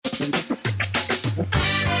You're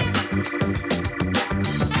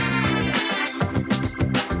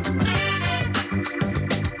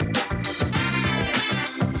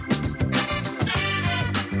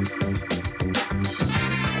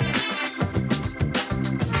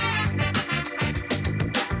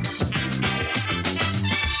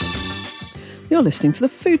listening to the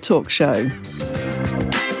Food Talk Show.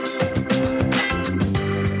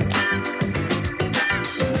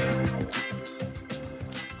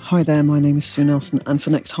 Hi there, my name is Sue Nelson, and for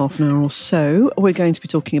the next half an hour or so, we're going to be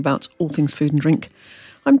talking about all things food and drink.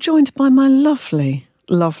 I'm joined by my lovely,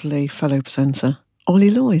 lovely fellow presenter, Ollie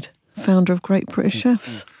Lloyd, founder of Great British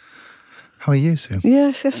Chefs. How are you, Sue?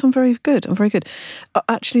 Yes, I'm very good.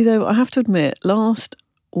 Actually, though, I have to admit, last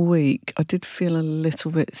week I did feel a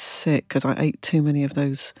little bit sick because I ate too many of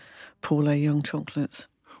those Paul Young chocolates.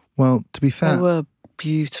 Well, to be fair, they were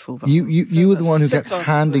beautiful. But you were the one who kept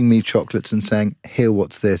handing me chocolates and saying, "Here,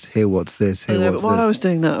 what's this? Here, what's this? Here, what's this?" While I was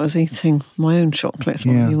doing that, I was eating my own chocolates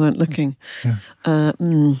while you weren't looking. Yeah.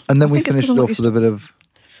 And then we finished it off with a bit of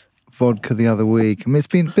vodka the other week. I mean, it's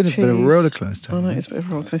been a bit of a roller coaster. I know, it's a bit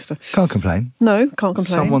of a roller coaster. Can't complain. No, can't complain.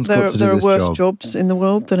 Someone's got to do this job. There are worse jobs in the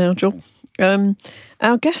world than our job.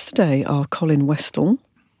 Our guests today are Colin Westal,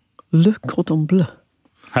 Le Cordon Bleu.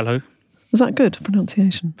 Hello. Is that good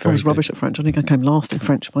pronunciation? I was rubbish at French. I think I came last in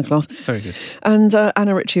French in my class. Very good. And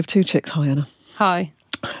Anna Richey of Two Chicks. Hi, Anna. Hi.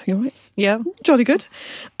 You all right? Yeah. Jolly good.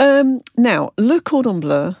 Now, Le Cordon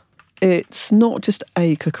Bleu, it's not just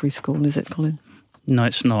a cookery school, is it, Colin? No,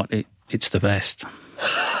 it's not. It's the best.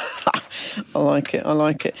 I like it.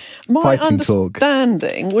 My Fighting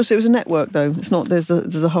understanding was it was a network, though. It's not. There's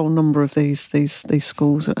a whole number of these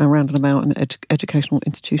schools around and about and educational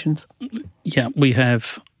institutions. Yeah, we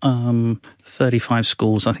have 35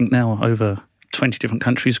 schools, I think now, over 20 different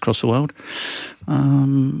countries across the world,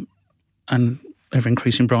 and ever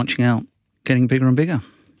increasing, branching out, getting bigger and bigger.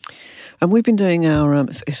 And we've been doing our,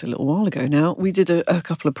 it's a little while ago now, we did a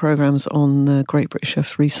couple of programmes on the Great British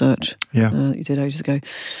Chefs research that you did ages ago.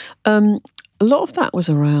 A lot of that was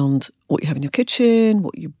around what you have in your kitchen,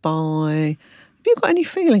 what you buy. Have you got any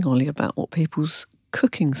feeling, Ollie, about what people's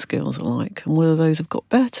cooking skills are like and whether those have got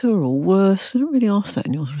better or worse? I don't really ask that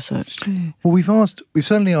in your research, do you? Well, we've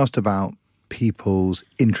certainly asked about people's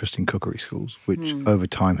interest in cookery schools, which over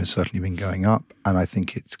time has certainly been going up. And I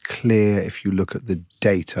think it's clear if you look at the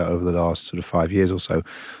data over the last sort of 5 years or so,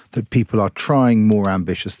 that people are trying more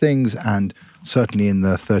ambitious things. And certainly in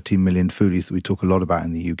the 13 million foodies that we talk a lot about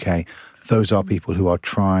in the UK, those are people who are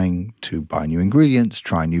trying to buy new ingredients,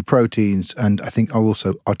 try new proteins, and I think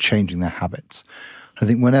are changing their habits. I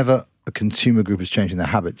think whenever a consumer group is changing their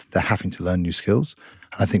habits, they're having to learn new skills.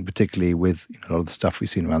 And I think particularly with a lot of the stuff we've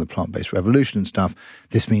seen around the plant-based revolution and stuff,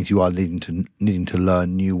 this means you are needing to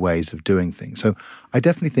learn new ways of doing things. So I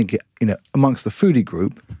definitely think, amongst the foodie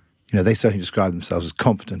group, they certainly describe themselves as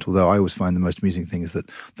competent, although I always find the most amusing thing is that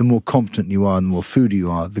the more competent you are and the more foodie you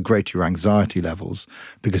are, the greater your anxiety levels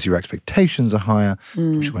because your expectations are higher,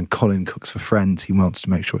 which is when Colin cooks for friends, he wants to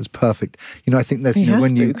make sure it's perfect. I think there's... He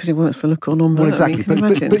has to, because he works for Le Cordon Bleu. Well, exactly.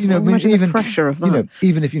 But even the pressure of that.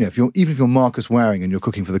 Even if you're Marcus Waring and you're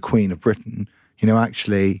cooking for the Queen of Britain,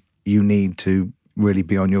 actually you need to really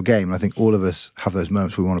be on your game. And I think all of us have those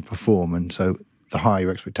moments where we want to perform, and so the higher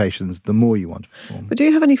your expectations, the more you want to perform. But do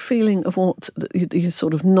you have any feeling of what your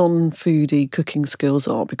sort of non-foodie cooking skills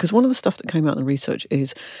are? Because one of the stuff that came out in the research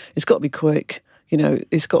is it's got to be quick,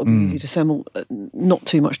 it's got to be easy to assemble, not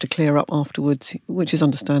too much to clear up afterwards, which is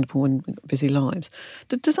understandable when we've got busy lives.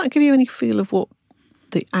 Does that give you any feel of what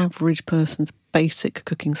the average person's basic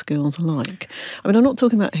cooking skills are like? I mean, I'm not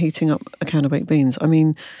talking about heating up a can of baked beans. I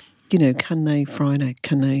mean, can they fry an egg?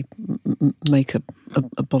 Can they make a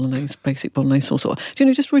bolognese, basic bolognese sauce? Or,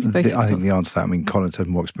 just really basic stuff? I think the answer to that, Colin's had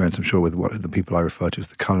more experience, I'm sure, with what the people I refer to as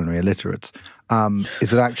the culinary illiterates,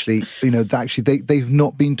 is that actually, they've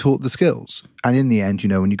not been taught the skills. And in the end,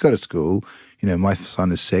 when you go to school, my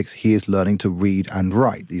son is 6, he is learning to read and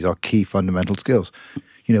write. These are key fundamental skills.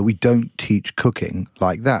 We don't teach cooking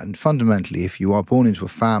like that. And fundamentally, if you are born into a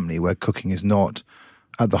family where cooking is not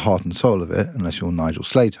at the heart and soul of it, unless you're Nigel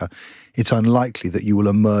Slater, it's unlikely that you will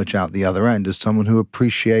emerge out the other end as someone who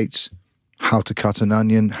appreciates how to cut an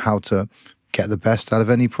onion, how to get the best out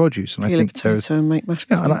of any produce. And I think and make mashed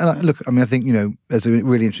potatoes. I think, there's a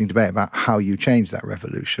really interesting debate about how you change that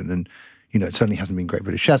revolution. And, it certainly hasn't been Great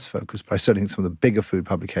British Chefs focused, but I certainly think some of the bigger food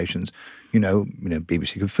publications,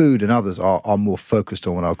 BBC Good Food and others are more focused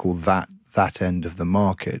on what I'll call that end of the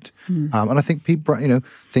market. And I think people,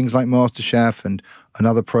 things like MasterChef and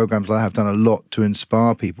other programs like that have done a lot to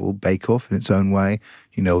inspire people, Bake Off in its own way,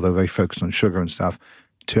 they're very focused on sugar and stuff,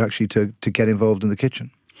 to actually to get involved in the kitchen.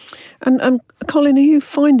 And Colin, are you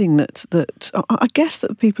finding that I guess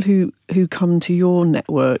that people who come to your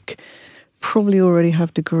network probably already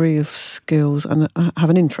have degree of skills and have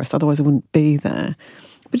an interest, otherwise they wouldn't be there.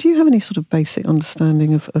 But do you have any sort of basic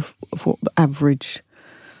understanding of what the average,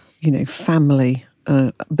 family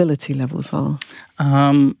ability levels are?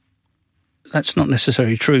 That's not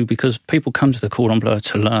necessarily true, because people come to the Cordon Bleu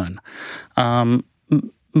to learn.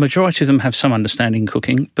 Majority of them have some understanding in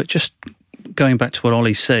cooking, but just going back to what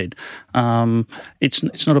Ollie said,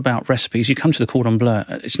 it's not about recipes. You come to the Cordon Bleu,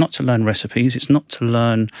 it's not to learn recipes, it's not to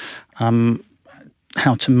learn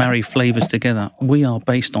how to marry flavours together. We are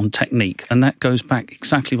based on technique, and that goes back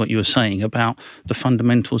exactly what you were saying about the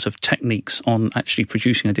fundamentals of techniques on actually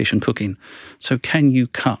producing a dish and cooking. So can you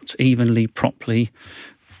cut evenly, properly?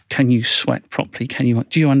 Can you sweat properly?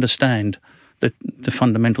 Do you understand the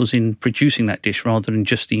fundamentals in producing that dish rather than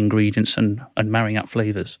just the ingredients and marrying up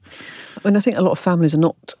flavours? And I think a lot of families are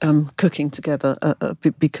not cooking together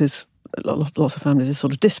because lots of families are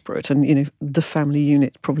sort of disparate, and the family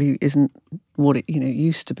unit probably isn't what it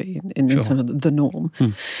used to be in Sure. terms of the norm.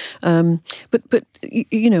 But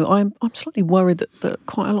I'm slightly worried that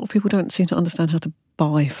quite a lot of people don't seem to understand how to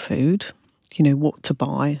buy food. What to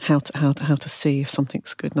buy, how to see if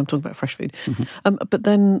something's good, and I'm talking about fresh food. Mm-hmm. But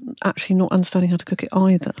then actually not understanding how to cook it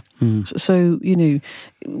either. So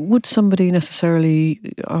would somebody necessarily,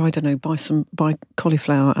 I don't know, buy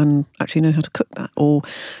cauliflower and actually know how to cook that? Or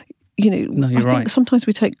No, you're I think right. sometimes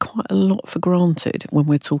we take quite a lot for granted when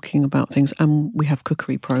we're talking about things, and we have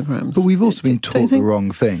cookery programs. But we've also been taught the wrong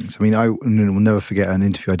things. I mean, I will never forget an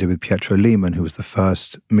interview I did with Pietro Lehmann, who was the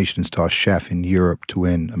first Michelin star chef in Europe to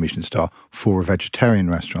win a Michelin star for a vegetarian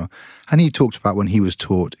restaurant. And he talked about when he was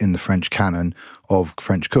taught in the French canon of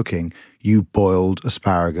French cooking, you boiled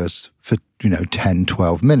asparagus for 10,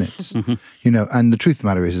 12 minutes. Mm-hmm. And the truth of the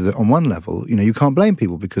matter is that on one level, you can't blame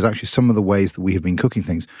people, because actually some of the ways that we have been cooking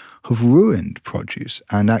things have ruined produce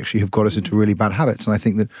and actually have got us into really bad habits. And I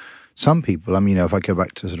think that some people, if I go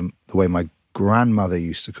back to sort of the way my grandmother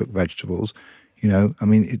used to cook vegetables,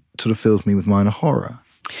 it sort of fills me with minor horror.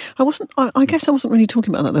 I guess I wasn't really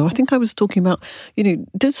talking about that, though. I think I was talking about,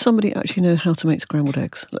 did somebody actually know how to make scrambled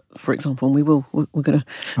eggs, for example? And we're going to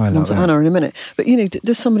come on to Anna in a minute. But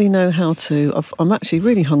does somebody know how to? I'm actually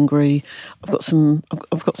really hungry. I've got some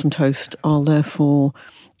toast. I'll therefore,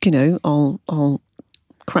 I'll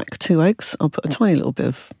crack 2 eggs. I'll put a tiny little bit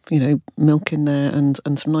of milk in there and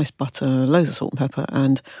some nice butter, loads of salt and pepper,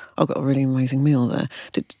 and I've got a really amazing meal there.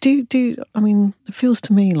 Do I mean, it feels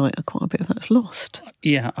to me like quite a bit of that's lost.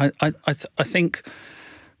 Yeah, I think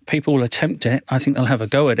people will attempt it. I think they'll have a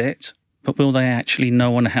go at it, but will they actually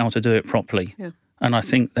know on how to do it properly? Yeah. And I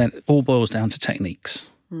think that all boils down to techniques.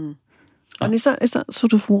 And is that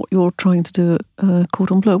sort of what you're trying to do at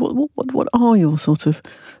Cordon Bleu? What are your sort of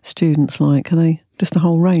students like? Are they just a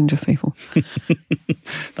whole range of people?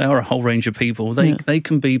 They are a whole range of people. They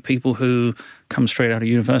can be people who come straight out of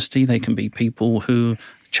university. They can be people who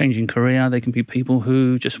changing career. They can be people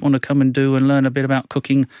who just want to come and do and learn a bit about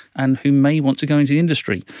cooking and who may want to go into the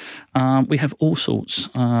industry. We have all sorts.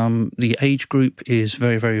 The age group is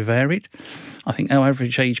very, very varied. I think our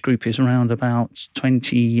average age group is around about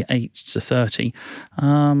 28 to 30,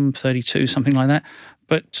 32, something like that.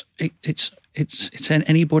 But it's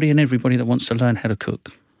anybody and everybody that wants to learn how to cook.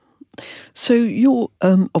 So you're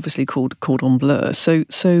obviously called Cordon Bleu. So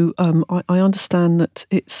I understand that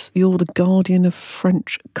you're the guardian of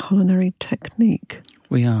French culinary technique.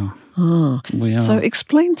 We are. We are. So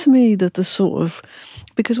explain to me the sort of,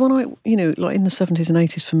 because when I, like in the 70s and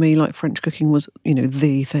 80s, for me, like French cooking was,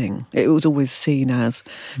 the thing. It was always seen as,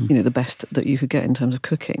 the best that you could get in terms of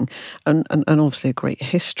cooking, and obviously a great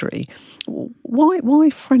history. Why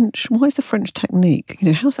French? Why is the French technique?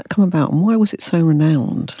 How's that come about, and why was it so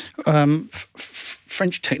renowned?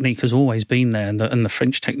 French technique has always been there, and the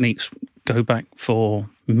French techniques go back for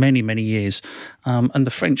many, many years. And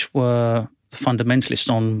the French were the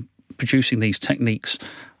fundamentalists on producing these techniques,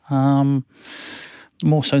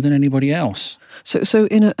 more so than anybody else. So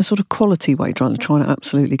in a sort of quality way, trying to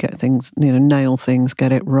absolutely get things, nail things,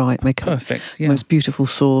 get it right, make perfect, the most beautiful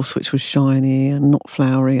sauce, which was shiny and not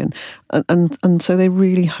floury, and so they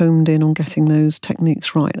really honed in on getting those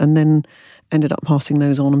techniques right, and then ended up passing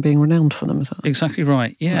those on and being renowned for them. Is that exactly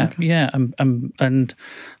right? Yeah, okay. Yeah. And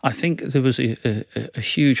I think there was a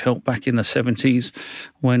huge help back in the 70s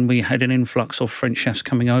when we had an influx of French chefs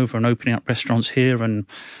coming over and opening up restaurants here, and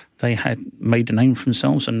they had made a name for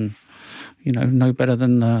themselves, and no better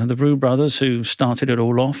than the Roux brothers who started it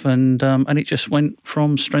all off, and it just went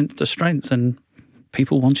from strength to strength, and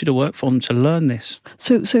people wanted to work for them to learn this.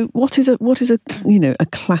 So what is a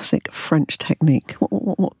classic French technique?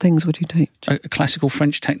 What things would you teach? A classical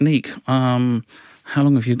French technique. How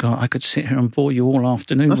long have you got? I could sit here and bore you all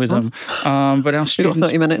afternoon with them. But our students, got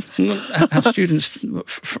 30 minutes. Our students,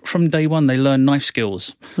 from day one, they learn knife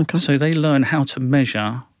skills. Okay. So they learn how to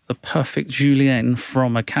measure the perfect julienne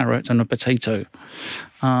from a carrot and a potato.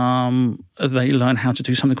 They learn how to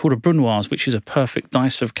do something called a brunoise, which is a perfect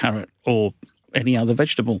dice of carrot or any other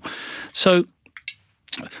vegetable. So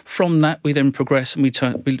from that, we then progress and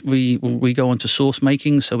we go on to sauce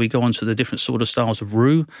making. So we go on to the different sort of styles of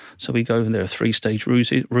roux. So we go, there are 3-stage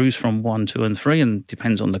roux from 1, 2 and 3, and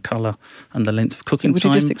depends on the colour and the length of cooking would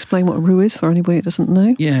time. you just explain what a roux is for anybody that doesn't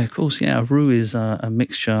know? Yeah, of course. Yeah, a roux is a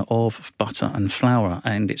mixture of butter and flour,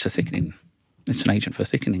 and it's a thickening. It's an agent for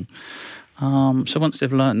thickening. So once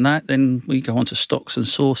they've learned that, then we go on to stocks and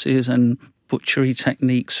sauces and butchery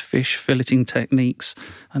techniques, fish filleting techniques,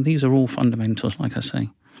 and these are all fundamentals, like I say.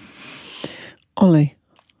 Ollie,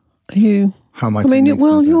 are you? How am I?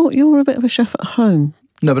 You're a bit of a chef at home.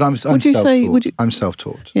 No, but I'm self-taught. I'm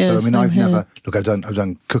self-taught. Yeah, so I've never I've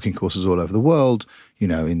done cooking courses all over the world.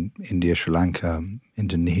 In India, Sri Lanka,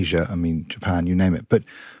 Indonesia. Japan, you name it. But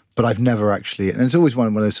I've never actually, and it's always one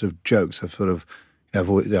of those sort of jokes.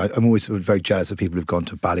 I'm always sort of very jealous of people who've gone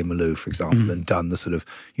to Ballymaloe, for example, and done the sort of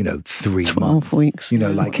 3 12 weeks.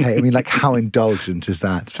 Hey, how indulgent is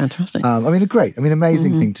that? Fantastic.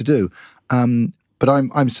 Amazing thing to do. But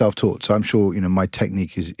I'm self-taught, so I'm sure my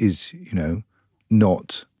technique is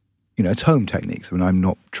not it's home techniques. I'm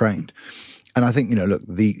not trained, and I think look,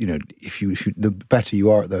 if the better you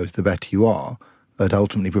are at those, the better you are at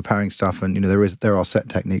ultimately preparing stuff. And there are set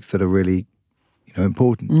techniques that are really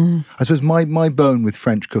important. I suppose my bone with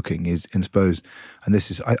French cooking is, and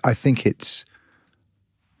this is, I think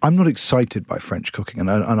I'm not excited by French cooking,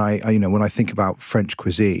 and I when I think about French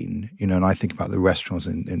cuisine, and I think about the restaurants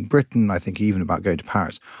in Britain, I think even about going to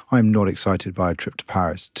Paris, I'm not excited by a trip to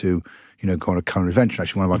Paris to go on a culinary adventure.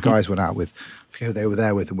 Actually, one of our guys went out with, I forget who they were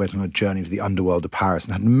there with, and went on a journey to the underworld of Paris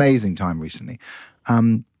and had an amazing time recently.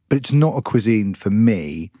 But it's not a cuisine for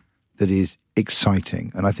me that is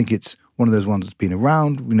exciting, and I think it's one of those ones that's been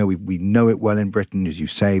around. We know it well in Britain, as you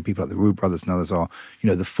say. People like the Roux brothers and others are,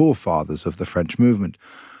 the forefathers of the French movement.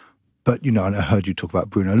 But, and I heard you talk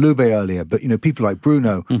about Bruno Lubé earlier, but, people like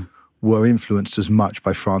Bruno were influenced as much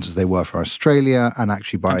by France as they were for Australia, and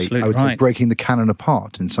actually by, I would say, breaking the canon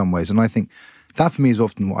apart in some ways. And I think that for me is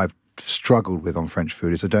often what I've struggled with on French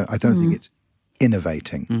food, is I don't think it's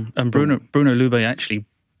innovating. And Bruno Lubé actually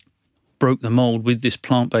broke the mold with this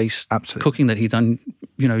plant-based cooking that he done,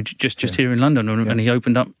 just here in London, and he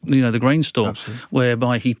opened up, the grain store,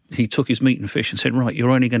 whereby he took his meat and fish and said, right,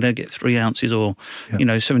 you're only going to get 3 ounces or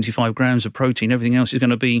 75 grams of protein. Everything else is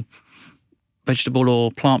going to be vegetable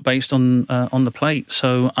or plant-based on the plate.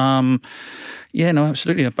 So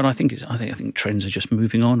absolutely. But I think trends are just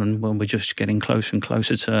moving on, and when we're just getting closer and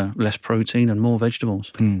closer to less protein and more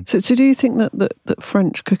vegetables. So do you think that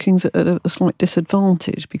French cooking's at a slight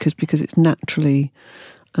disadvantage because it's naturally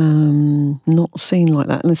not seen like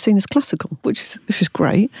that, and it's seen as classical, which is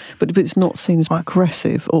great, but it's not seen as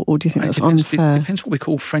progressive, or do you think that's unfair? It depends what we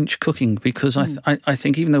call French cooking, because I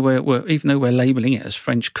think even though we're labelling it as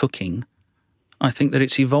French cooking, I think that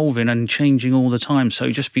it's evolving and changing all the time. So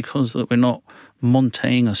just because that we're not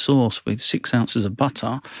montéing a sauce with 6 ounces of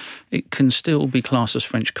butter, it can still be classed as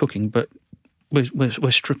French cooking, but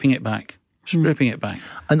we're stripping it back.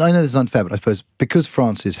 And I know this is unfair, but I suppose because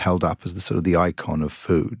France is held up as the sort of the icon of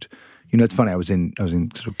food. It's funny. I was in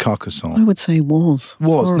sort of Carcassonne. I would say was.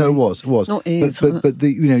 No, was. Not is. But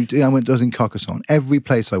I was in Carcassonne. Every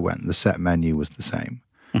place I went, the set menu was the same,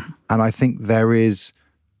 and I think there is,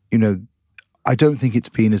 I don't think it's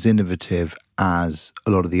been as innovative as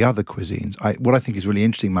a lot of the other cuisines. What I think is really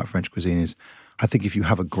interesting about French cuisine is, I think if you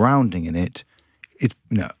have a grounding in it,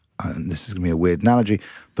 and this is going to be a weird analogy,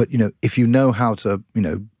 but, if you know how to,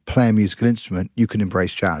 play a musical instrument, you can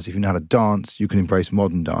embrace jazz. If you know how to dance, you can embrace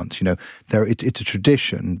modern dance. It's a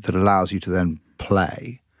tradition that allows you to then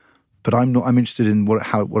play. But I'm interested in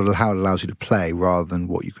how it allows you to play rather than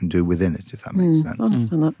what you can do within it, if that makes sense. I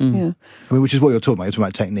understand that, yeah. Which is what you're talking about. You're talking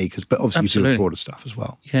about technique, but obviously Absolutely. you do broader stuff as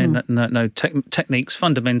well. Yeah, technique's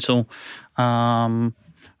fundamental, and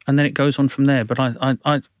then it goes on from there. But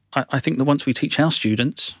I think that once we teach our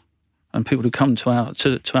students and people who come to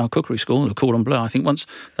our cookery school, the Cordon Bleu, I think once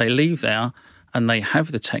they leave there and they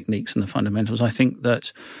have the techniques and the fundamentals, I think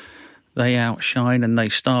that they outshine and they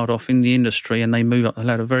start off in the industry and they move up the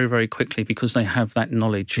ladder very, very quickly because they have that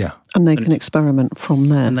knowledge. Yeah. And they can experiment from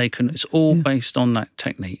there. And it's all based on that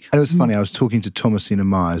technique. And it was funny, I was talking to Thomasina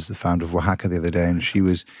Myers, the founder of Oaxaca, the other day, and she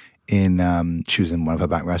was in one of her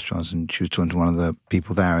back restaurants, and she was talking to one of the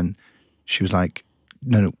people there, and she was like,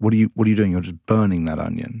 no, what are you doing? You're just burning that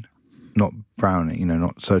onion, not browning,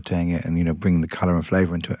 not sauteing it and, bringing the colour and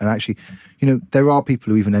flavour into it. And actually, there are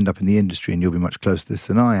people who even end up in the industry, and you'll be much closer to this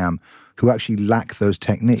than I am, who actually lack those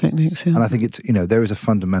techniques. Yeah. And I think it's, there is a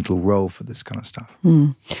fundamental role for this kind of stuff.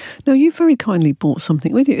 Now, you very kindly brought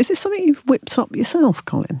something with you. Is this something you've whipped up yourself,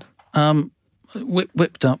 Colin?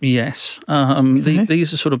 Whipped up, yes.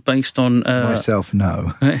 These are sort of based on... Myself,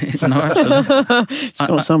 no. No, absolutely. It's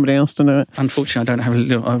got somebody else to do it. Unfortunately, I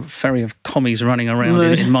don't have a ferry of commies running around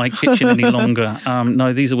in my kitchen any longer.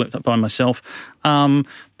 No, these are whipped up by myself.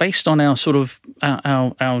 Based on our sort of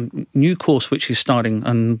our new course, which is starting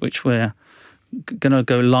and which we're going to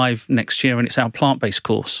go live next year, and it's our plant-based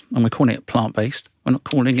course, and we're calling it plant-based. We're not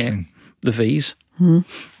calling it the V's. We're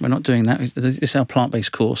not doing that. It's our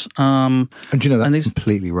plant-based course. And that's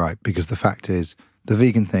completely right, because the fact is the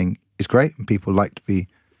vegan thing is great and people like to be,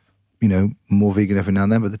 more vegan every now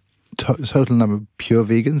and then, but the total number of pure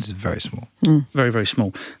vegans is very small. Very, very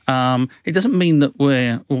small. It doesn't mean that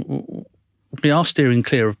we are steering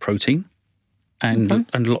clear of protein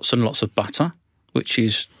and lots of butter, which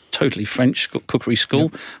is totally French cookery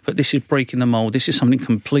school, but this is breaking the mould. This is something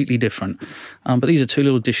completely different. But these are two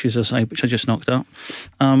little dishes, as I say, which I just knocked up.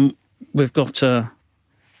 We've got a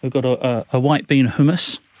white bean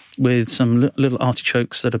hummus with some little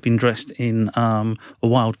artichokes that have been dressed in a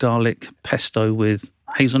wild garlic pesto with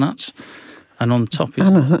hazelnuts, and on top is...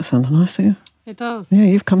 Anna, that sounds nice to you. It does. Yeah,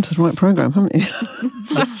 you've come to the right programme, haven't you?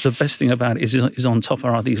 The best thing about it is on top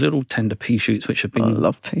are these little tender pea shoots, which have been... I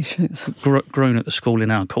love pea shoots. Grown at the school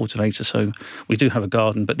in our cultivator. So we do have a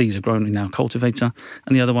garden, but these are grown in our cultivator.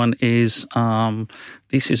 And the other one is,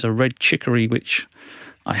 this is a red chicory, which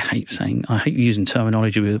I hate using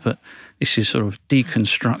terminology with it, but this is sort of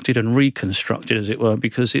deconstructed and reconstructed, as it were,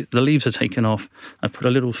 because the leaves are taken off. I put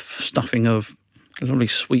a little stuffing of a lovely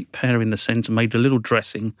sweet pear in the centre, made a little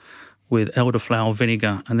dressing with elderflower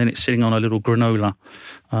vinegar, and then it's sitting on a little granola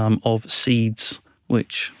of seeds,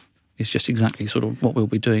 which is just exactly sort of what we'll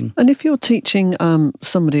be doing. And if you're teaching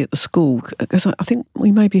somebody at the school, because I think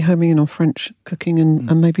we may be homing in on French cooking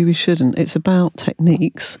and maybe we shouldn't, it's about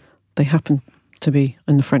techniques. They happen to be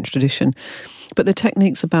in the French tradition, but the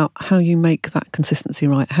techniques about how you make that consistency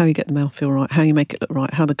right, how you get the mouthfeel right, how you make it look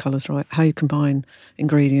right, how the colour's right, how you combine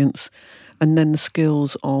ingredients, and then the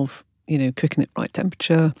skills of, cooking at right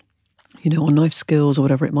temperature, or knife skills or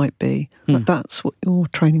whatever it might be. But that's what you're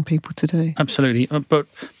training people to do. Absolutely. But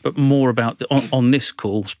more about, on this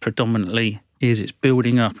course predominantly, is it's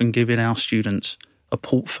building up and giving our students a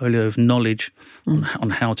portfolio of knowledge on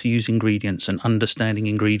how to use ingredients and understanding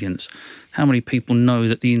ingredients. How many people know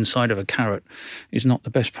that the inside of a carrot is not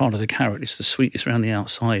the best part of the carrot, it's the sweetness around the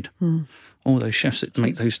outside. All those chefs that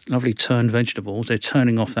make those lovely turned vegetables, they're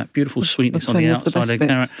turning off that beautiful sweetness on the outside of the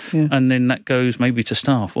carrot. Yeah. And then that goes maybe to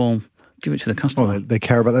staff. Well, give it to the customer. Well, they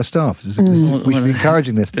care about their staff. We should be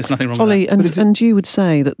encouraging this. There's nothing wrong Ollie, with that. And you would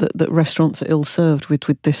say that restaurants are ill-served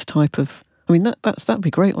with this type of... I mean, that'd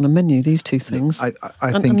be great on a menu, these two things. I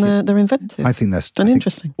think they're inventive. I think that's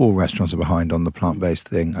interesting. All restaurants are behind on the plant-based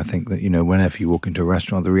thing. I think that, whenever you walk into a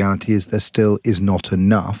restaurant, the reality is there still is not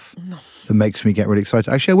enough that makes me get really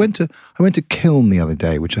excited. Actually, I went to Kiln the other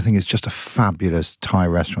day, which I think is just a fabulous Thai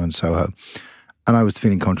restaurant in Soho. And I was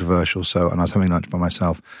feeling controversial, and I was having lunch by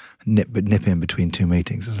myself, nip in between two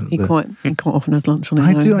meetings. He quite often has lunch on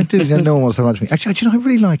his own. I do. No one wants to have lunch with me. Actually, I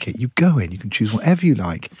really like it. You go in, you can choose whatever you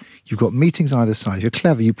like. You've got meetings either side. If you're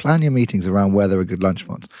clever, you plan your meetings around where there are good lunch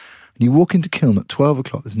spots. And you walk into Kiln at 12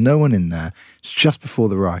 o'clock, there's no one in there. It's just before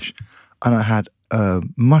the rush. And I had a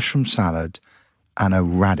mushroom salad and a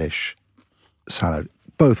radish salad.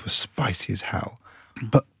 Both were spicy as hell,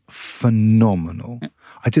 but phenomenal.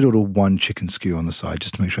 I did order one chicken skewer on the side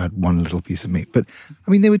just to make sure I had one little piece of meat. But,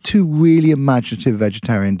 I mean, they were two really imaginative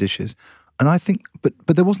vegetarian dishes. And I think, but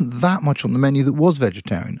there wasn't that much on the menu that was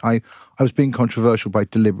vegetarian. I was being controversial by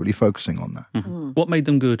deliberately focusing on that. Mm-hmm. What made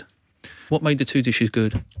them good? What made the two dishes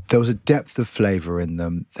good? There was a depth of flavour in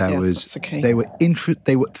them. That's the key. They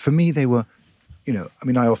were, for me, they were,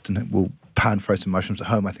 I often will pan fry some mushrooms at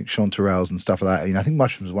home. I think chanterelles and stuff like that. I think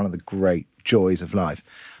mushrooms are one of the great joys of life.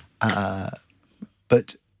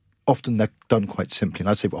 But often they're done quite simply, and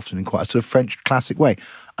I'd say often in quite a sort of French classic way.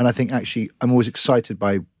 And I think actually I'm always excited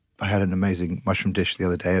by, I had an amazing mushroom dish the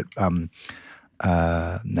other day at,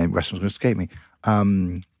 name restaurant's going to escape me,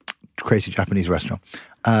 crazy Japanese restaurant.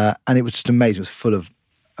 And it was just amazing. It was full of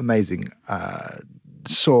amazing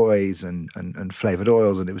soys and flavoured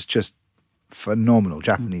oils, and it was just phenomenal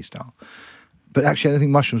Japanese style. But actually, I don't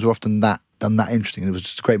think mushrooms were often done that interesting. It was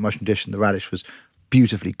just a great mushroom dish, and the radish was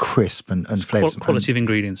beautifully crisp and flavoured. Quality of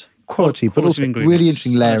ingredients. Quality, but also really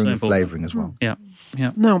interesting layering and flavouring as well. Yeah.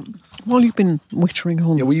 Now, while you've been wittering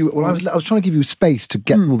on... Yeah, I was trying to give you space to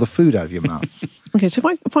get all the food out of your mouth. Okay, so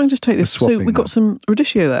if I just take this... So we've got some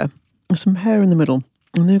radicchio there, and some hair in the middle,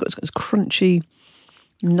 and then we've got this crunchy,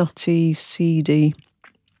 nutty, seedy...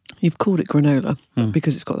 You've called it granola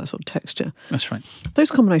because it's got that sort of texture. That's right.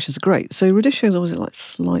 Those combinations are great. So radicchio is always like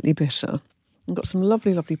slightly bitter. We've got some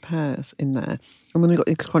lovely, lovely pears in there. And then we've got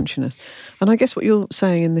the crunchiness. And I guess what you're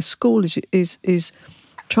saying in this school is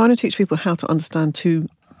trying to teach people how to understand to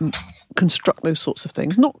construct those sorts of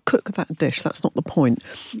things. Not cook that dish, that's not the point.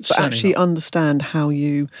 But Certainly actually not. understand how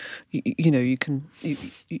you can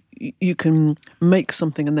make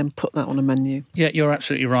something and then put that on a menu. Yeah, you're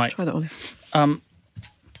absolutely right. Try that, Ollie.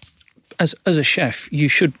 As a chef, you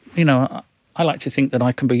should, I like to think that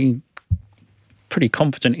I can be pretty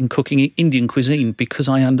competent in cooking Indian cuisine because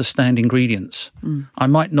I understand ingredients. I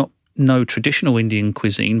might not know traditional Indian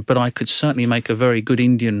cuisine, but I could certainly make a very good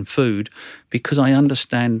Indian food because I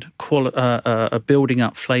understand building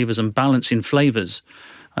up flavours and balancing flavours.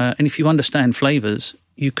 And if you understand flavours,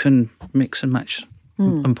 you can mix and match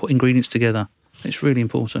and put ingredients together. It's really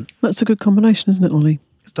important. That's a good combination, isn't it, Ollie?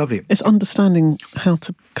 It's lovely. It's understanding how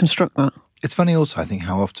to construct that. It's funny also, I think,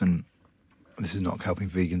 how often, this is not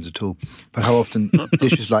helping vegans at all, but how often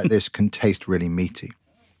dishes like this can taste really meaty.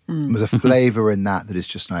 There's a flavour in that is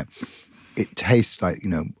just like, it tastes like,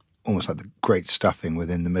 almost like the great stuffing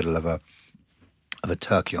within the middle of a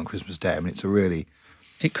turkey on Christmas Day. I mean, it's a really...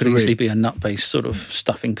 It could easily be a nut-based sort of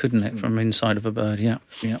stuffing, couldn't it, from inside of a bird, yeah.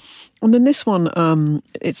 And then this one,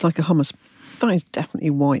 it's like a hummus. That is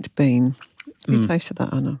definitely white bean. Have you tasted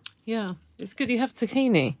that, Anna? Yeah, it's good. You have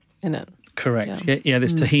tahini in it. Correct. Yeah,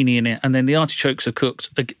 there's tahini in it. And then the artichokes are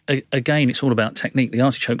cooked. Again, it's all about technique. The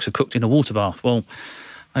artichokes are cooked in a water bath. Well,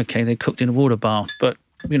 okay, they're cooked in a water bath, but,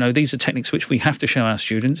 these are techniques which we have to show our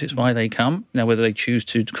students. It's why they come. Now, whether they choose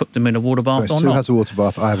to cook them in a water bath or Sue not. has a water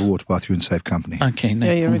bath. I have a water bath. You're in safe company. Okay. No,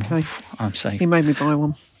 Yeah, you're okay. I'm safe. He made me buy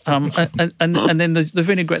one. And then the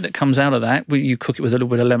vinaigrette that comes out of that, you cook it with a little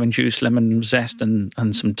bit of lemon juice, lemon zest, and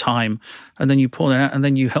some thyme, and then you pour that out, and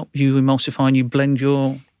then you emulsify and you blend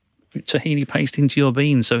your tahini paste into your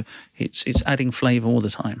beans. So it's adding flavour all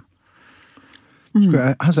the time. It's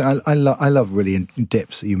great. I love really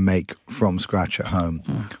dips that you make from scratch at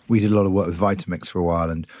home. We did a lot of work with Vitamix for a while,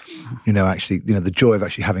 and the joy of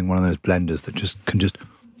actually having one of those blenders that can just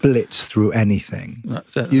blitz through anything.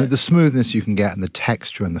 The smoothness you can get and the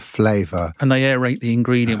texture and the flavour. And they aerate the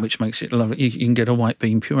ingredient, which makes it lovely. You can get a white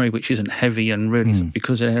bean puree, which isn't heavy and really,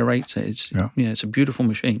 because it aerates it. It's a beautiful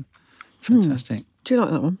machine. Fantastic. Do you like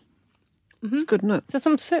that one? It's good, isn't it? So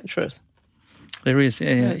some citrus. There is,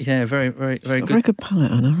 very, very, very good. Very good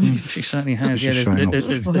palate, Anna. Really. She certainly has. She's Yeah, showing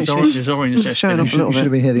there's off. orange there. Showing off a You little should have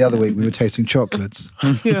bit. been here the other week. We were tasting chocolates.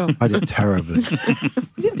 Yeah. I did terribly.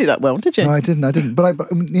 You didn't do that well, did you? No, I didn't. But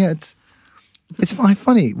it's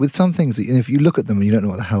funny with some things that if you look at them and you don't know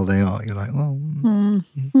what the hell they are, you're like, well,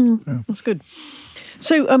 That's good.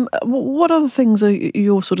 So, what other things are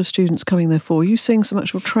your sort of students coming there for? Are you seeing some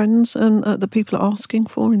actual trends and that people are asking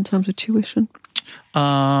for in terms of tuition?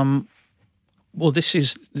 Well, this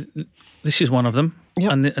is one of them,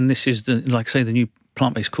 and this is the new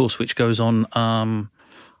plant-based course which goes on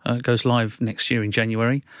goes live next year in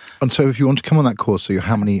January. And so, if you want to come on that course, so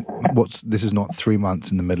this is not 3 months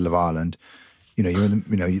in the middle of Ireland. You're in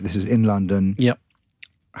this is in London. Yep.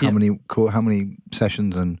 How many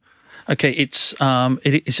sessions and? Okay, it's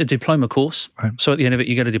a diploma course. Right. So at the end of it,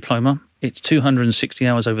 you get a diploma. It's 260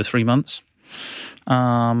 hours over 3 months,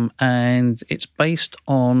 and it's based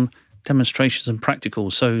on demonstrations and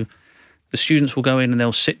practicals. So the students will go in and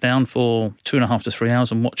they'll sit down for 2.5 to 3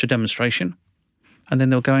 hours and watch a demonstration, and then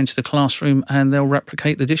they'll go into the classroom and they'll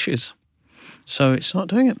replicate the dishes. So it's Start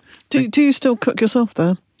doing it. Do you still cook yourself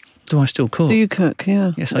there? Do I still cook? Do you cook?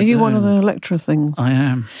 Yeah. Yes, Are I you do. one of the lecturer things? I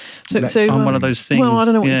am. So I'm one of those things. Well, I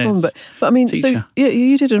don't know what you call them, but I mean, Teacher. so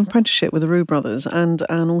you did an apprenticeship with the Roux brothers, and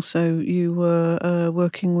also you were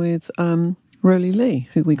working with Roly Lee,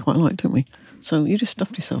 who we quite like, don't we? So you just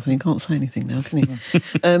stuffed yourself and you can't say anything now, can you?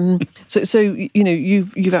 So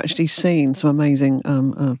you've actually seen some amazing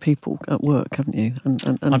people at work, haven't you?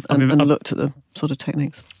 And looked at the sort of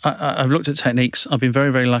techniques. I've looked at techniques. I've been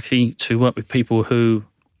very, very lucky to work with people who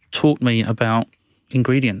taught me about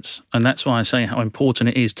ingredients, and that's why I say how important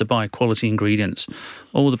it is to buy quality ingredients.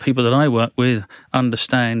 All the people that I work with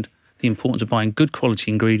understand the importance of buying good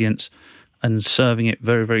quality ingredients and serving it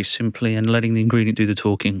very, very simply and letting the ingredient do the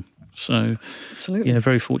talking. So, Absolutely. yeah,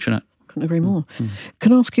 very fortunate. Couldn't agree more.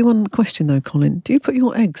 Can I ask you one question though, Colin? Do you put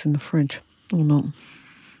your eggs in the fridge or not?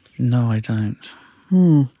 No, I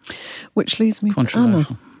don't. Which leads me to Anna.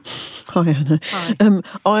 Controversial. Hi, Anna. Hi.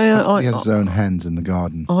 I He has his own hens in the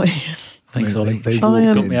garden. Thanks, Ollie. They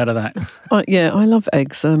Got me out of that. I love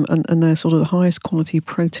eggs, and they're sort of the highest quality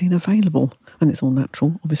protein available, and it's all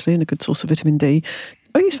natural, obviously, and a good source of vitamin D.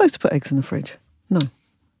 Are you supposed to put eggs in the fridge? No.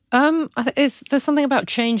 I think there's something about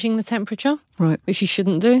changing the temperature, Right. which you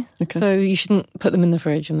shouldn't do. Okay. So you shouldn't put them in the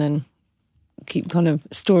fridge and then keep kind of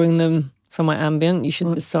storing them somewhere ambient. You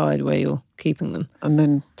should decide where you're keeping them. And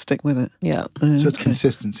then stick with it. Yeah. So it's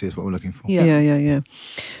consistency is what we're looking for. Yeah. Yeah.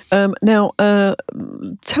 Now,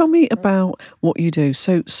 tell me about what you do.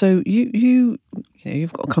 So you've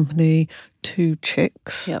got a company, 2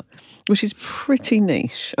 chicks. Yeah. Which is pretty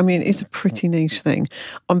niche. I mean, it's a pretty niche thing.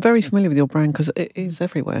 I'm very familiar with your brand because it is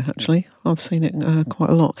everywhere, actually. I've seen it quite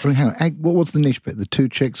a lot. I mean, hang on, what's the niche bit? The 2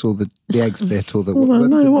 chicks or the eggs bit or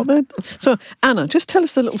the... So, Anna, just tell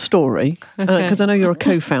us the little story, because I know you're a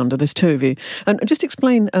co-founder, there's 2 of you. And just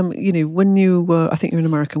explain, when you were, I think you were in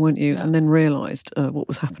America, weren't you? Yeah. And then realised what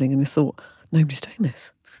was happening and you thought, nobody's doing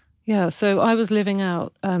this. Yeah, so I was living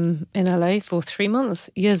out in LA for 3 months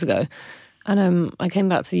years ago. And I came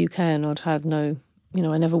back to the UK and I'd had I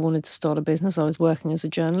never wanted to start a business. I was working as a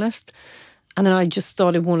journalist. And then I just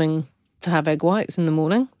started wanting to have egg whites in the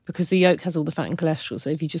morning because the yolk has all the fat and cholesterol. So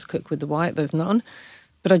if you just cook with the white, there's none.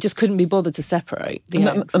 But I just couldn't be bothered to separate the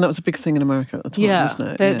eggs. And that was a big thing in America at the time,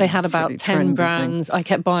 wasn't it? They had about 10 brands. I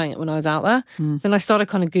kept buying it when I was out there. Then I started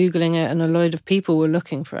kind of Googling it and a load of people were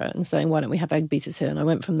looking for it and saying, why don't we have egg beaters here? And I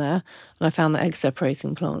went from there and I found the egg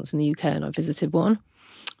separating plants in the UK and I visited one.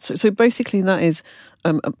 So basically, that is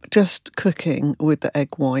just cooking with the egg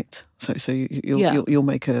white. So you'll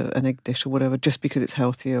make an egg dish or whatever just because it's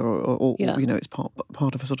healthier or it's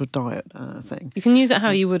part of a sort of diet thing. You can use it how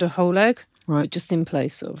you would a whole egg, right? But just in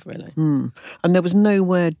place of, really. And there was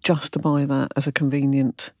nowhere just to buy that as a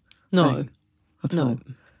convenient No. thing at No. all.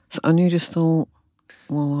 So, and you just thought,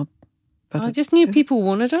 well, I just knew people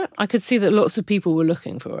wanted it. I could see that lots of people were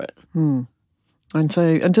looking for it. And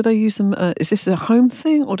do they use them? Is this a home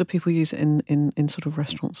thing, or do people use it in sort of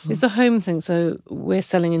restaurants? It's a home thing. So we're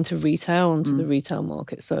selling into retail, onto the retail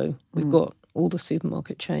market. So we've got all the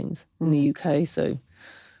supermarket chains in the UK. So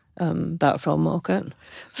that's our market.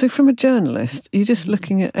 So from a journalist, you're just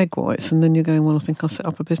looking at egg whites, and then you're going, well, I think I'll set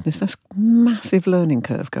up a business. That's a massive learning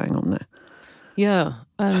curve going on there. Yeah.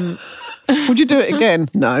 Would you do it again?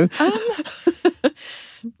 No.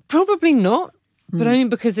 Probably not. But only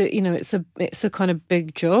because it's a kind of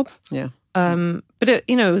big job. Yeah. But it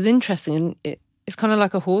was interesting, and it's kind of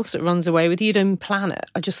like a horse that runs away with you. You don't plan it.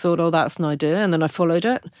 I just thought, oh, that's an idea, and then I followed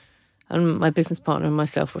it. And my business partner and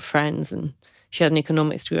myself were friends, and she had an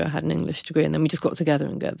economics degree, I had an English degree, and then we just got together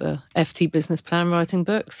and get the FT business plan writing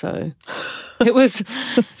book. So it was,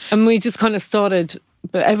 and we just kind of started.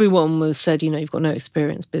 But everyone said, you've got no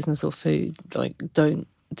experience, business or food, like don't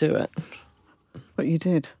do it. But you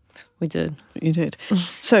did. We did. You did.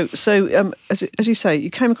 So as you say, you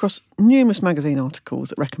came across numerous magazine articles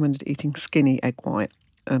that recommended eating skinny egg white,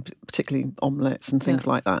 particularly omelettes and things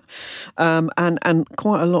like that, and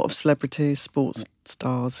quite a lot of celebrities, sports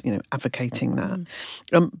stars, advocating that.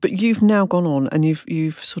 But you've now gone on and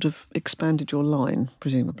you've sort of expanded your line,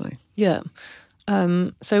 presumably. Yeah.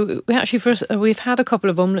 So we actually we've had a couple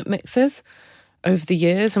of omelette mixes over the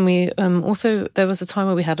years, and we also there was a time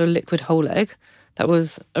where we had a liquid whole egg. That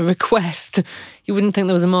was a request. You wouldn't think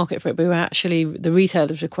there was a market for it, but the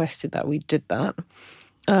retailers requested that we did that.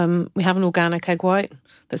 We have an organic egg white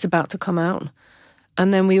that's about to come out.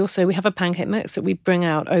 And then we have a pancake mix that we bring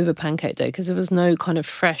out over Pancake Day because there was no kind of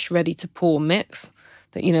fresh, ready to pour mix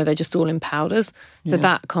that, they're just all in powders. So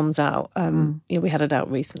that comes out. We had it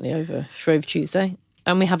out recently over Shrove Tuesday.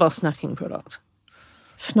 And we have our snacking product.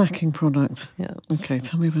 Snacking product? Yeah. Okay,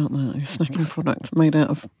 tell me about that. Your snacking product made out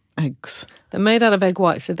of eggs. They're made out of egg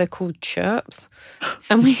whites, so they're called chirps.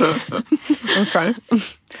 And we okay.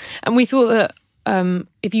 And we thought that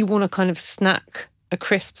if you want to kind of snack, a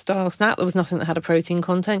crisp style snack, there was nothing that had a protein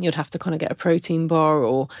content. You'd have to kind of get a protein bar,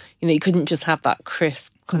 or you couldn't just have that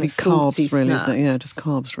crisp kind of salty carbs, really, snack. isn't it? Yeah, just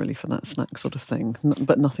carbs really for that snack sort of thing,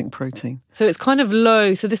 but nothing protein. So it's kind of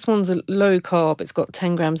low. So this one's a low carb. It's got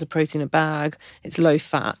 10 grams of protein a bag. It's low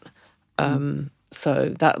fat.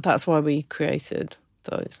 So that's why we created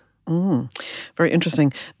those. Very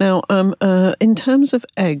interesting. Now, in terms of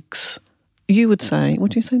eggs, you would say,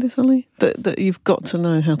 would you say this, Ollie? That you've got to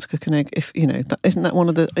know how to cook an egg. If you know, isn't that one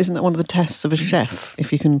of the tests of a chef?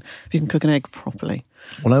 If you can cook an egg properly.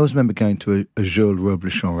 Well, I always remember going to a Jules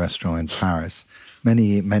Robuchon restaurant in Paris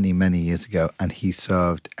many years ago, and he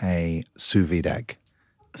served a sous vide egg.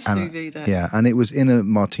 Sous vide egg. Yeah, and it was in a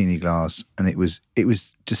martini glass, and it was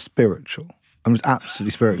just spiritual. It was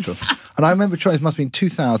absolutely spiritual. And I remember trying. It must have been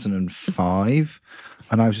 2005.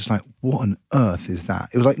 And I was just like, what on earth is that?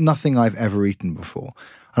 It was like nothing I've ever eaten before.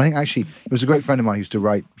 And I think actually, it was a great friend of mine who used to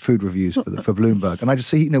write food reviews for Bloomberg. And I just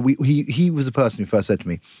say, he was the person who first said to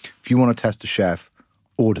me, if you want to test a chef,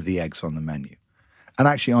 order the eggs on the menu. And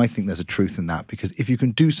actually, I think there's a truth in that, because if you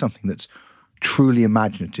can do something that's truly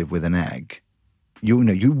imaginative with an egg, you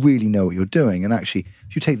really know what you're doing. And actually,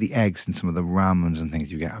 if you take the eggs and some of the ramens and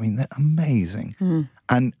things you get, I mean, they're amazing. Mm.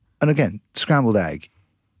 And again, scrambled egg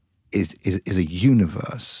is a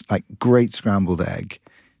universe. Like, great scrambled egg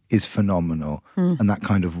is phenomenal, and that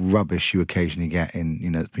kind of rubbish you occasionally get in,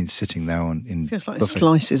 it's been sitting there in feels like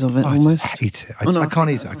slices of it almost. I hate it. I can't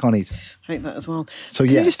eat it. I can't eat it. I hate that as well. So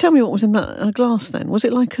Can you just tell me what was in that glass then? Was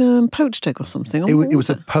it like a poached egg or something? It was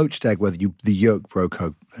a poached egg where the yolk broke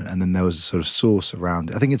open, and then there was a sort of sauce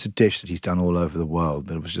around it. I think it's a dish that he's done all over the world.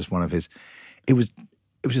 That it was just one of his. It was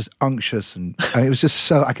just unctuous, and it was just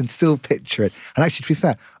so, I can still picture it. And actually, to be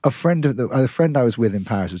fair, a friend I was with in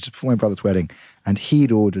Paris, it was just before my brother's wedding, and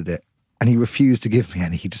he'd ordered it, and he refused to give me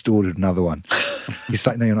any. He just ordered another one. He's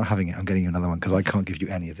like, no, you're not having it. I'm getting you another one because I can't give you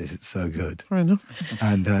any of this. It's so good. Fair enough.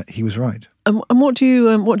 And he was right. And what do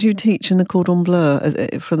you teach in the Cordon Bleu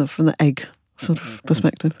from the egg sort of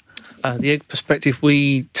perspective? The egg perspective,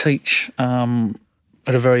 we teach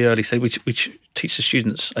at a very early stage, which teach the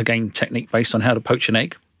students, again, technique based on how to poach an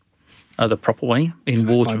egg the proper way in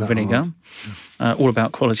water and vinegar. All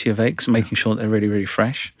about quality of eggs, making sure that they're really, really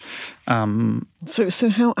fresh. So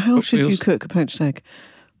how should you cook a poached egg?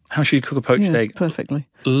 How should you cook a poached egg? Perfectly.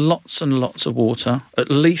 Lots and lots of water, at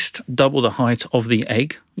least double the height of the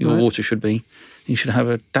egg your water should be. You should have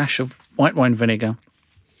a dash of white wine vinegar.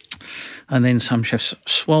 And then some chefs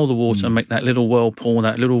swirl the water and make that little whirlpool,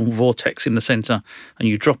 that little vortex in the centre, and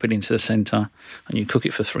you drop it into the centre, and you cook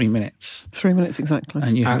it for 3 minutes. 3 minutes exactly.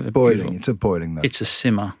 And you have boiling. It's a boiling though. It's a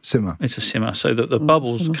simmer. It's a simmer, so that the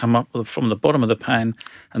bubbles come up from the bottom of the pan,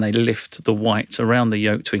 and they lift the whites around the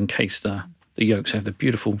yolk to encase the yolk. So you have the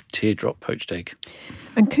beautiful teardrop poached egg.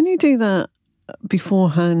 And can you do that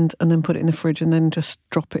beforehand and then put it in the fridge and then just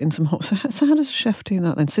drop it in some hot? So how does a chef do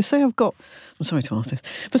that then? So say I'm sorry to ask this,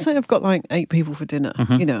 but say I've got like 8 people for dinner,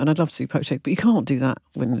 and I'd love to do poached egg, but you can't do that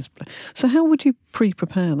when there's. So how would you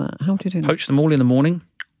pre-prepare that? How would you do that? Poach them all in the morning,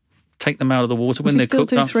 take them out of the water when they're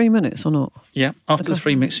cooked. Would you still do 3 minutes or not? Yeah, after the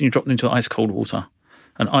 3 minutes, and you drop them into ice cold water,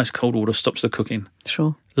 and ice cold water stops the cooking.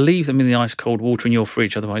 Sure. Leave them in the ice cold water in your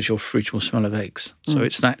fridge, otherwise your fridge will smell of eggs. So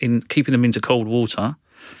it's that in keeping them into cold water.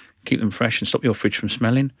 Keep them fresh and stop your fridge from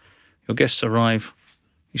smelling. Your guests arrive,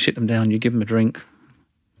 you sit them down, you give them a drink,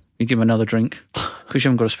 you give them another drink, because you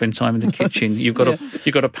haven't got to spend time in the kitchen. You've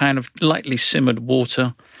got a pan of lightly simmered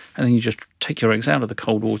water, and then you just take your eggs out of the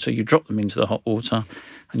cold water, you drop them into the hot water,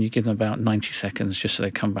 and you give them about 90 seconds just so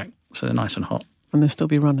they come back, so they're nice and hot. And they'll still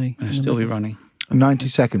be runny. 90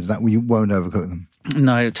 seconds, that you won't overcook them?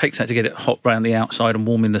 No, it takes that to get it hot around the outside and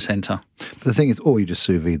warm in the centre. But the thing is, or you just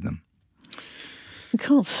sous vide them. You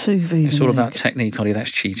can't sous vide. It's all about technique, Ollie.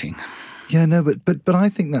 That's cheating. Yeah, no, but I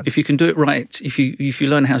think that if you can do it right, if you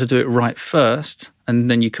learn how to do it right first, and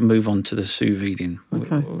then you can move on to the sous videing.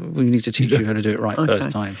 Okay. We need to teach you how to do it right first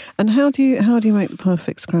time. And how do you make the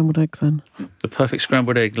perfect scrambled egg then? The perfect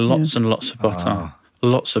scrambled egg, lots and lots of butter,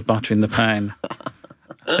 lots of butter in the pan.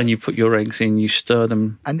 Then you put your eggs in, you stir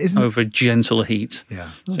them over gentle heat.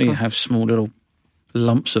 Yeah. So you have small little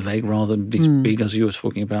lumps of egg rather than these big, as you were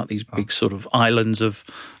talking about, these big sort of islands of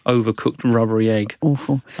overcooked rubbery egg.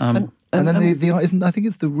 Awful. And then I think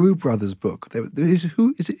it's the Roux brothers book. It's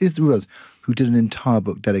the Roux brothers who did an entire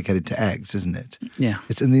book dedicated to eggs, isn't it? Yeah.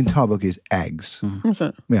 And the entire book is eggs. Is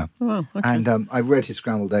it? Yeah. Oh, wow, okay. And I read his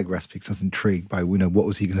scrambled egg recipe because I was intrigued by what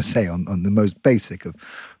was he going to say on the most basic of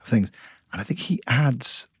things. And I think he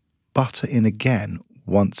adds butter in again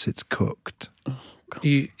once it's cooked.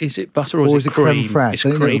 Is it butter or is it creme fraiche?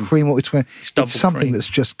 It's cream. It's something cream. That's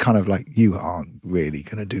just kind of like, you aren't really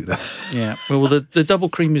going to do that. Yeah. Well, the double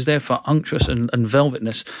cream is there for unctuous and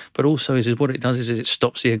velvetness, but also what it does is it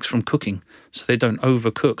stops the eggs from cooking, so they don't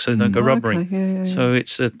overcook, so they don't go rubbery. Okay. Yeah. So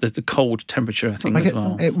it's the cold temperature, I think, as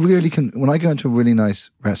well. It really can. When I go into a really nice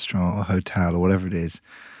restaurant or hotel or whatever it is,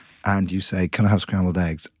 and you say, "Can I have scrambled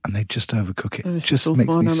eggs?" and they just overcook it. Oh, It just makes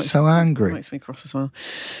me so angry. It makes me cross as well.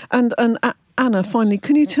 And Anna, finally,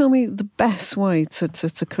 can you tell me the best way to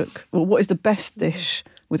cook? Or what is the best dish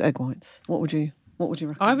with egg whites? What would you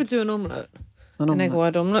recommend? I would do an omelette. An egg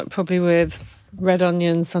white omelette, probably with red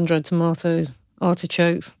onions, sun-dried tomatoes,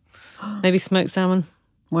 artichokes, maybe smoked salmon.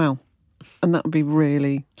 Wow. And that would be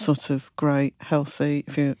really sort of great, healthy,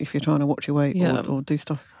 if you're trying to watch your weight or do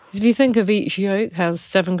stuff. If you think of each yolk has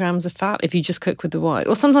 7 grams of fat, if you just cook with the white,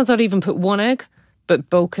 or sometimes I'd even put 1 egg, but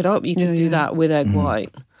bulk it up. You can do that with egg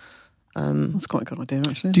white. That's quite a good idea,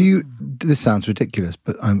 actually. This sounds ridiculous,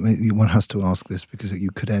 but one has to ask this because you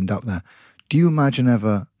could end up there. Do you imagine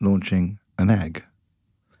ever launching an egg?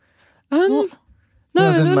 No,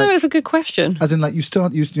 it's a good question. As in, like, you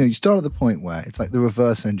start at the point where it's like the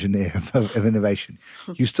reverse engineer of innovation.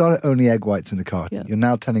 You start at only egg whites in a carton. Yeah. You're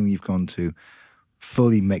now telling me you've gone to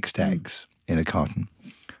fully mixed eggs in a carton.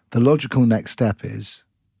 The logical next step is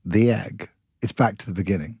the egg. It's back to the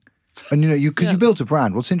beginning. And, you built a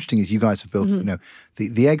brand. What's interesting is you guys have built,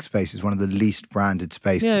 the egg space is one of the least branded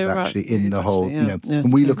spaces in the whole,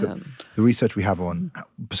 when we look at the research we have on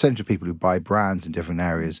percentage of people who buy brands in different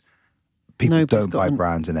areas, people don't buy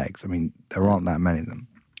brands in eggs. I mean, there aren't that many of them.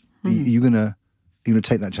 Are you gonna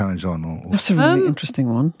take that challenge on? Or? That's a really interesting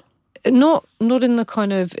one. Not in the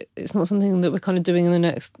kind of, it's not something that we're kind of doing in the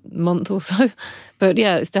next month or so, but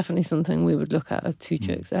yeah, it's definitely something we would look at. A 2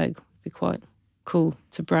 chicks egg would be quite cool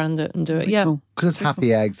to brand it and do it. Yeah, because there's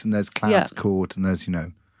happy eggs and there's clams caught and there's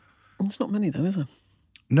There's not many though, is there?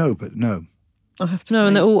 No. I have to. No,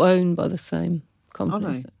 and they're all owned by the same company.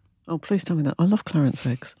 Are they? Oh, please tell me that. I love Clarence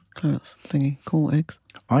eggs. Clarence thingy, caught eggs.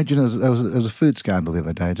 There was a food scandal the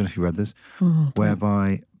other day. I don't know if you read this,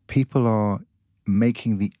 whereby people are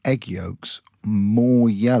making the egg yolks more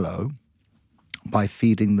yellow by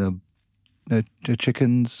feeding the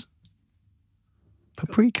chickens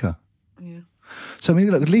paprika. Yeah. So, I mean,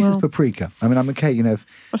 look, at least it's paprika. I mean, I'm okay, if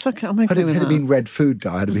it's okay, I'm okay with had it been red food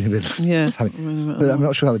dye, I'd have been a bit... but I'm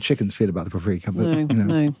not sure how the chickens feel about the paprika. But,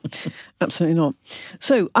 no, absolutely not.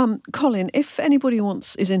 So, Colin, if anybody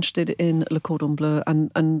is interested in Le Cordon Bleu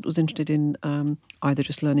and was interested in either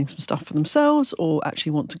just learning some stuff for themselves or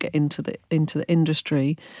actually want to get into the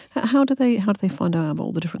industry, how do they find out about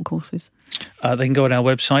all the different courses? They can go on our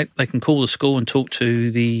website. They can call the school and talk to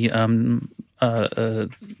the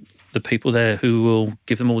people there who will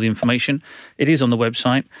give them all the information. It is on the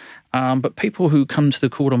website. But people who come to the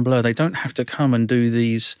Cordon Bleu, they don't have to come and do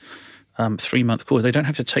these 3-month courses. They don't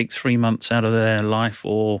have to take 3 months out of their life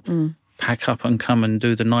or pack up and come and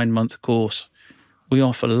do the 9-month course. We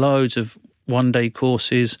offer loads of one-day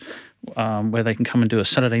courses where they can come and do a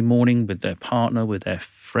Saturday morning with their partner, with their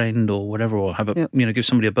friend or whatever, or have give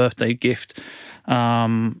somebody a birthday gift.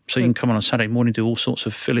 So you can come on a Saturday morning, do all sorts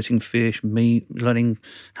of filleting fish, meat, learning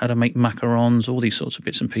how to make macarons, all these sorts of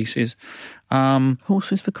bits and pieces.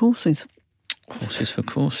 Horses for courses. Horses for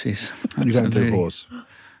courses. You don't do horse.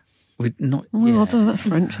 I don't know, that's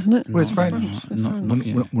French, isn't it? Well, it's French. We're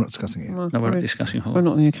not discussing it. No, we're not discussing horse. We're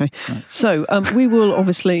not in the UK. Right. So we will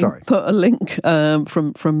obviously put a link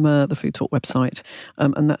from the Food Talk website,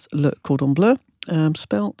 and that's Le Cordon Bleu,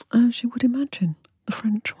 spelt as you would imagine, the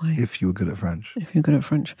French way. If you were good at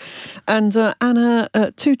French. And Anna,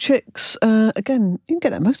 2 chicks, again, you can get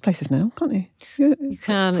that in most places now, can't you? You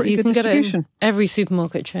can. You can get it in every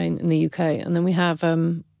supermarket chain in the UK. And then we have,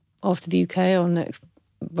 after the UK, our next...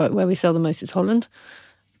 But where we sell the most is Holland,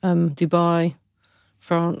 Dubai,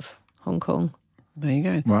 France, Hong Kong. There you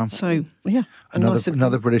go. Wow. So, yeah.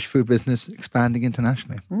 Another British food business expanding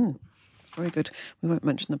internationally. Very good. We won't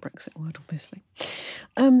mention the Brexit word, obviously.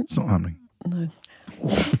 It's not happening. No. I'm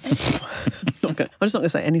just not going to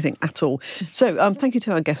say anything at all. So thank you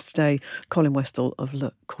to our guests today, Colin Westal of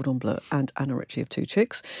Le Cordon Bleu and Anna Richey of 2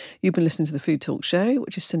 Chicks. You've been listening to the Food Talk Show,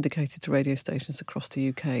 which is syndicated to radio stations across the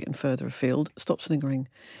UK and further afield. Stop sniggering.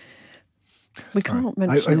 We can't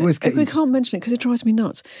mention it. We can't mention it because it drives me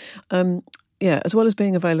nuts. As well as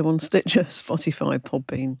being available on Stitcher, Spotify,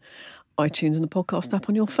 Podbean, iTunes and the podcast app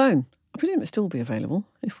on your phone. I presume it'll still be available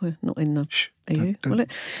if we're not in the EU, will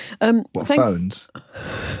it? Phones?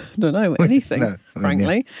 Don't know, anything,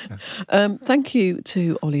 frankly. Yeah. Thank you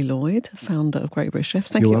to Ollie Lloyd, founder of Great British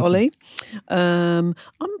Chefs. Thank you, welcome. Ollie. I'm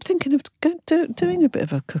thinking of doing a bit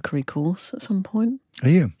of a cookery course at some point. Are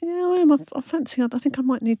you? Yeah, I am. I fancy, I think I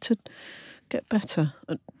might need to get better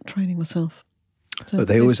at training myself. But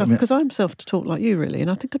they always... Because I'm self-taught like you, really,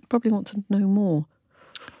 and I think I'd probably want to know more.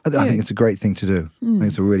 I think it's a great thing to do. I think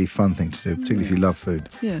it's a really fun thing to do, particularly if you love food.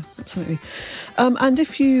 Yeah, absolutely. And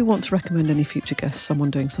if you want to recommend any future guests, someone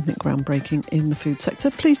doing something groundbreaking in the food sector,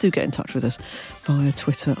 please do get in touch with us via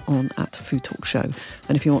Twitter on @foodtalkshow.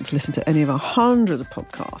 And if you want to listen to any of our hundreds of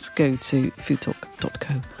podcasts, go to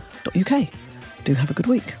foodtalk.co.uk. Do have a good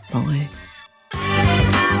week. Bye.